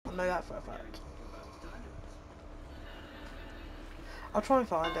know that for a fact. I'll try and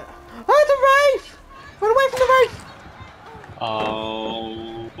find it. Oh, the Wraith! Run away from the Wraith!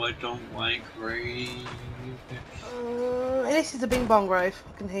 Oh, I don't like Wraith. This is the Bing Bong Wraith.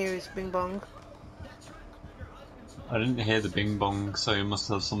 I can hear his Bing Bong. I didn't hear the bing bong, so you must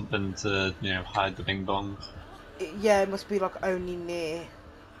have something to, hide the bing bong. Yeah, it must be like only near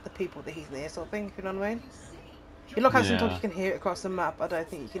the people that he's near, sort of thing, if you know what I mean. You look how sometimes Yeah. you can hear it across the map. I don't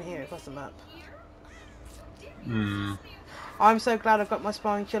think you can hear it across the map. Hmm. I'm so glad I've got my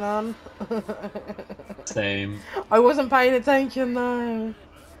spine chill on. Same. I wasn't paying attention though.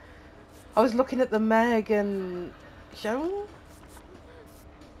 I was looking at the Meg and Sean.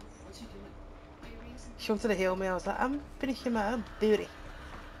 She wanted to heal me. I was like, I'm finishing my own booty.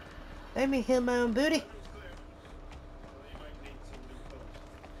 Let me heal my own booty.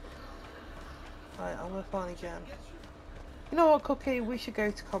 Right, I'm gonna find Jan. You know what, Cookie? We should go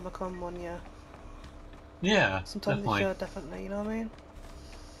to Comic-Con one year. Yeah, Sometime definitely. this year, definitely. You know what I mean?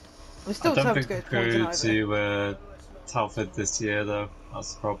 We I still don't have think to we go to Poison go Ivy. to Telford this year, though.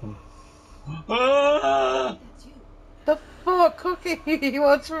 That's the problem. Ah! The fuck, Cookie?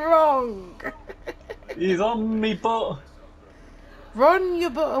 What's wrong? He's on me butt. Run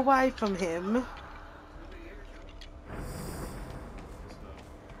your butt away from him.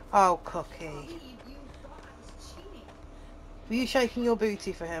 Oh, Cookie. Were you shaking your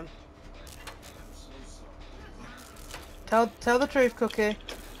booty for him? Tell the truth, Cookie.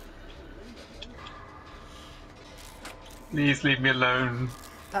 Please leave me alone.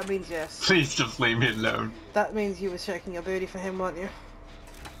 That means yes. Please just leave me alone. That means you were shaking your booty for him, weren't you?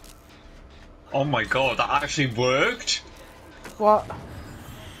 Oh my god, that actually worked? What?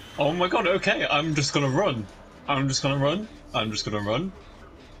 Oh my god, okay, I'm just gonna run. I'm just gonna run. I'm just gonna run.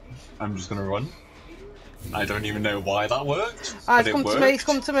 I'm just gonna run. I don't even know why that worked. Ah, but it's come it to me, it's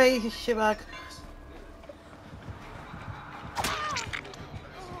come to me, you shitbag.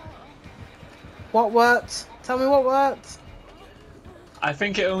 What worked? Tell me what worked. I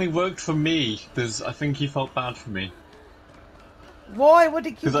think it only worked for me, because I think he felt bad for me. Why? What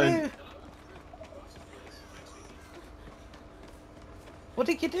did you do? What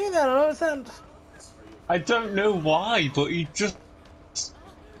did you do then? I don't understand. I don't know why, but he just...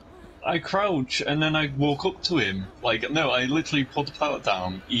 I crouch, and then I walk up to him. Like, no, I literally put the pellet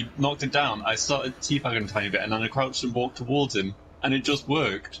down. He knocked it down. I started teabagging a tiny bit, and then I crouched and walked towards him, and it just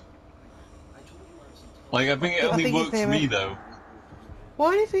worked. Like, I think it only worked for me, though.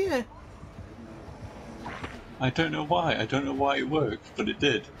 Why for you? I don't know why. I don't know why it worked, but it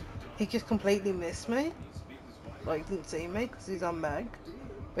did. He just completely missed me. Like, he didn't see me because he's on Meg.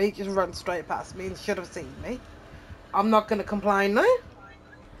 But he just ran straight past me and should have seen me. I'm not going to complain though.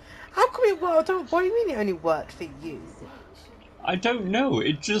 How come it worked? What do you mean it only worked for you? I don't know.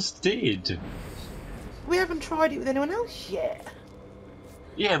 It just did. We haven't tried it with anyone else yet.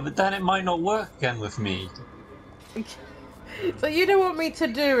 Yeah, but then it might not work again with me. So you don't want me to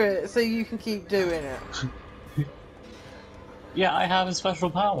do it so you can keep doing it? Yeah, I have a special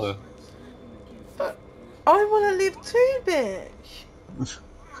power. But I want to live too, bitch.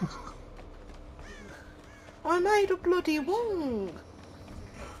 I made a bloody wong.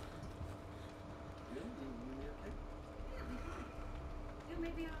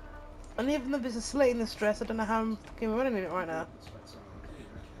 And even though there's a slit in the stress, I don't know how I'm fucking running in it right now.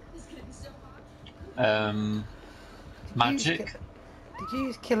 Magic? Did you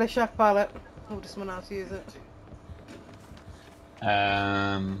use Killer Shack palette? Or did someone else use it?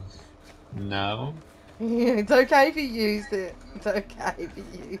 No. It's okay if you used it. It's okay if you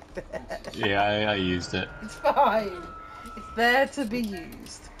used it. Yeah, I used it. It's fine. It's there to be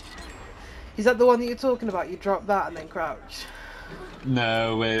used. Is that the one that you're talking about? You dropped that and then crouched?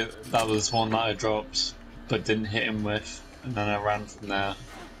 No, that was one that I dropped, but didn't hit him with, and then I ran from there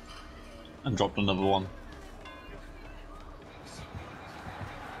and dropped another one.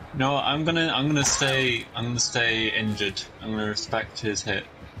 No, I'm gonna stay injured. I'm gonna respect his hit.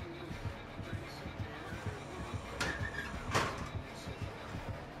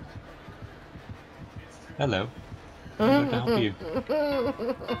 Hello. I'm going to help you.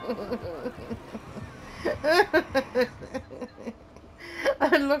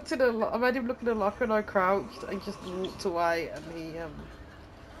 I looked at I made him look at the locker and I crouched and just walked away and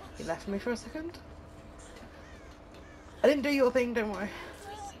he left me for a second. I didn't do your thing, don't worry.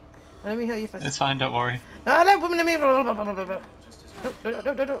 Let me hear you first. It's fine, don't worry. No, no, no, I want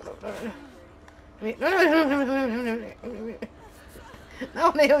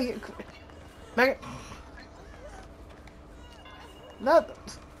to heal you. Maggot. No.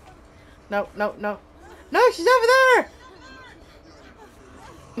 No, no, no. No, she's over there!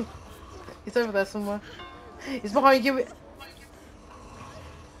 He's over there somewhere. He's behind you.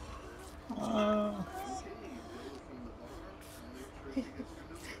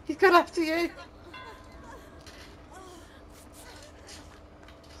 He's gone after you.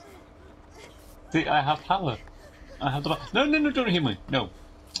 See, I have power. I have the power. No, no, no, don't hit me. No.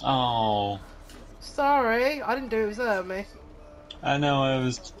 Oh. Sorry, I didn't do it. It was me. I know, I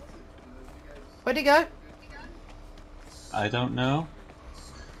was... Where'd he go? I don't know.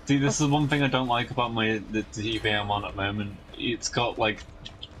 See, this is one thing I don't like about the TV I'm on at the moment. It's got, like,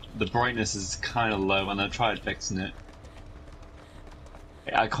 the brightness is kind of low, and I tried fixing it.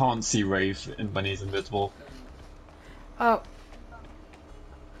 I can't see Wraith when he's invisible. Oh.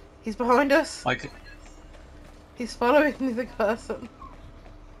 He's behind us. Like... He's following the person.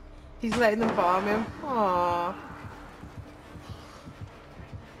 He's letting them farm him. Aww.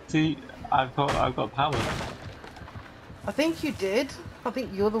 See, I've got power. I think you did. I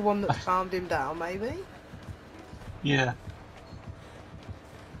think you're the one that calmed him down, maybe? Yeah.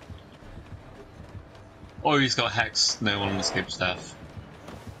 Or he's got Hex, no one escapes death.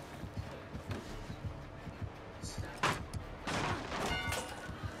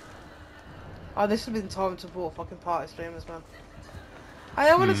 Oh, this would have been time to bought fucking party streamers, man. I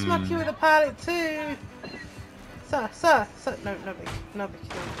don't want to smack you with a pallet too! Sir, no, no, Vicky, no, Vicky,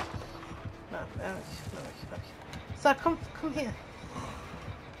 no. No. Sir, come here.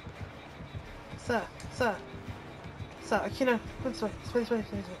 Sir, you know, this way. This way.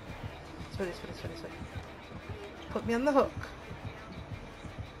 Put me on the hook.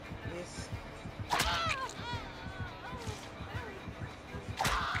 Yes.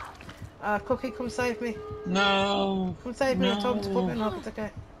 Cookie, come save me. No. Come save me. No. I told him to put me on the hook. It's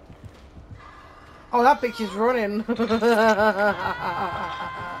okay. Oh, that bitch is running.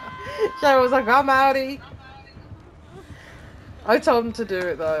 Cheryl was like, I'm outie. I told him to do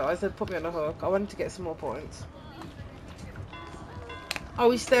it though. I said, put me on the hook. I wanted to get some more points.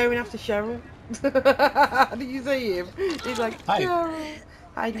 Oh, he's staring after Cheryl. Did you see him? He's like, Hi. Cheryl.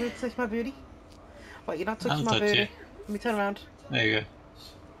 Hi, you want to touch my booty? Wait, you're not touching my booty. You. Let me turn around. There you go.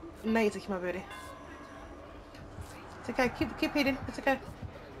 No, you're touching my booty. It's okay. Keep eating. It's okay.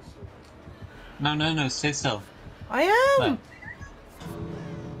 No, stay still. I am. No.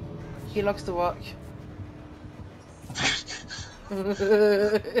 He likes to watch.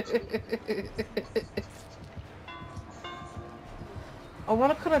 I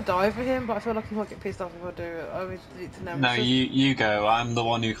want to kind of die for him, but I feel like he might get pissed off if I do it. I mean, to never. No, you go. I'm the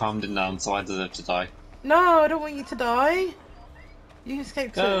one who calmed him down, so I deserve to die. No, I don't want you to die. You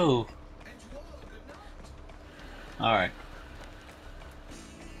escaped too. Go. All right.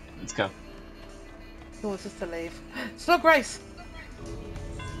 Let's go. He wants us to leave. Slug race!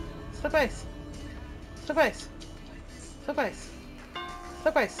 Slug race! Slug race! Slug race!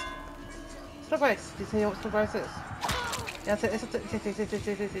 Slug race! Slug race! Do you see what slug race is? Yeah, that's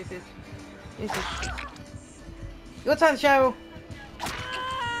it. Yes. Your turn, Cheryl!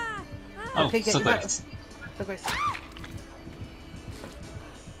 Oh, Okay, get slug back. race. Slug race.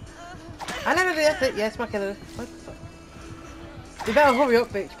 I never did that. Yes, my killer. What the fuck? You better hurry up,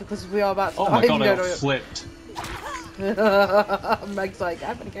 bitch, because we are about to Oh die. my god, I No, got flipped. Meg's like,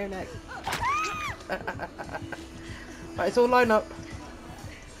 I'm gonna go next. Right, it's all lined up.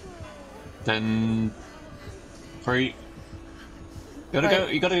 Then 3. Gotta Right. go.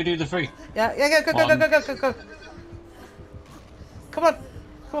 You gotta go do the 3. Yeah, go. Come on,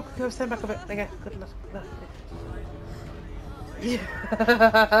 go, stand back a bit. There you go, good enough. Yeah.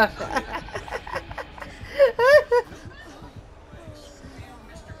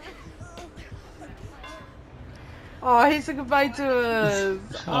 Oh, he said goodbye to us.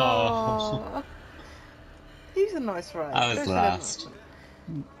 Oh. He's a nice Wraith. I was last.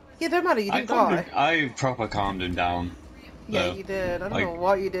 Yeah, don't matter, you didn't die. I proper calmed him down. Yeah, though. you did. I don't Like- know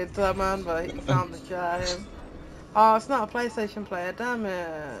what you did to that man, but you calmed the shit out of him. Oh, it's not a PlayStation player, damn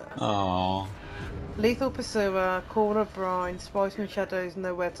it. Oh. Lethal Pursuer, Corner Brine, Spiceman Shadows,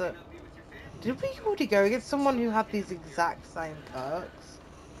 Nowhere to... Did we already go against someone who had these exact same perks?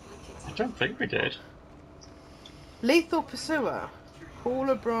 I don't think we did. Lethal Pursuer,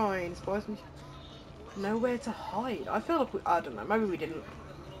 Caller Brine, Spiceman Nowhere to Hide. I feel like I don't know, maybe we didn't.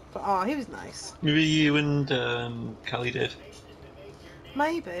 But he was nice. Maybe you and Kelly did.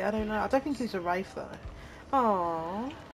 Maybe, I don't know. I don't think he's a Wraith though. Aww.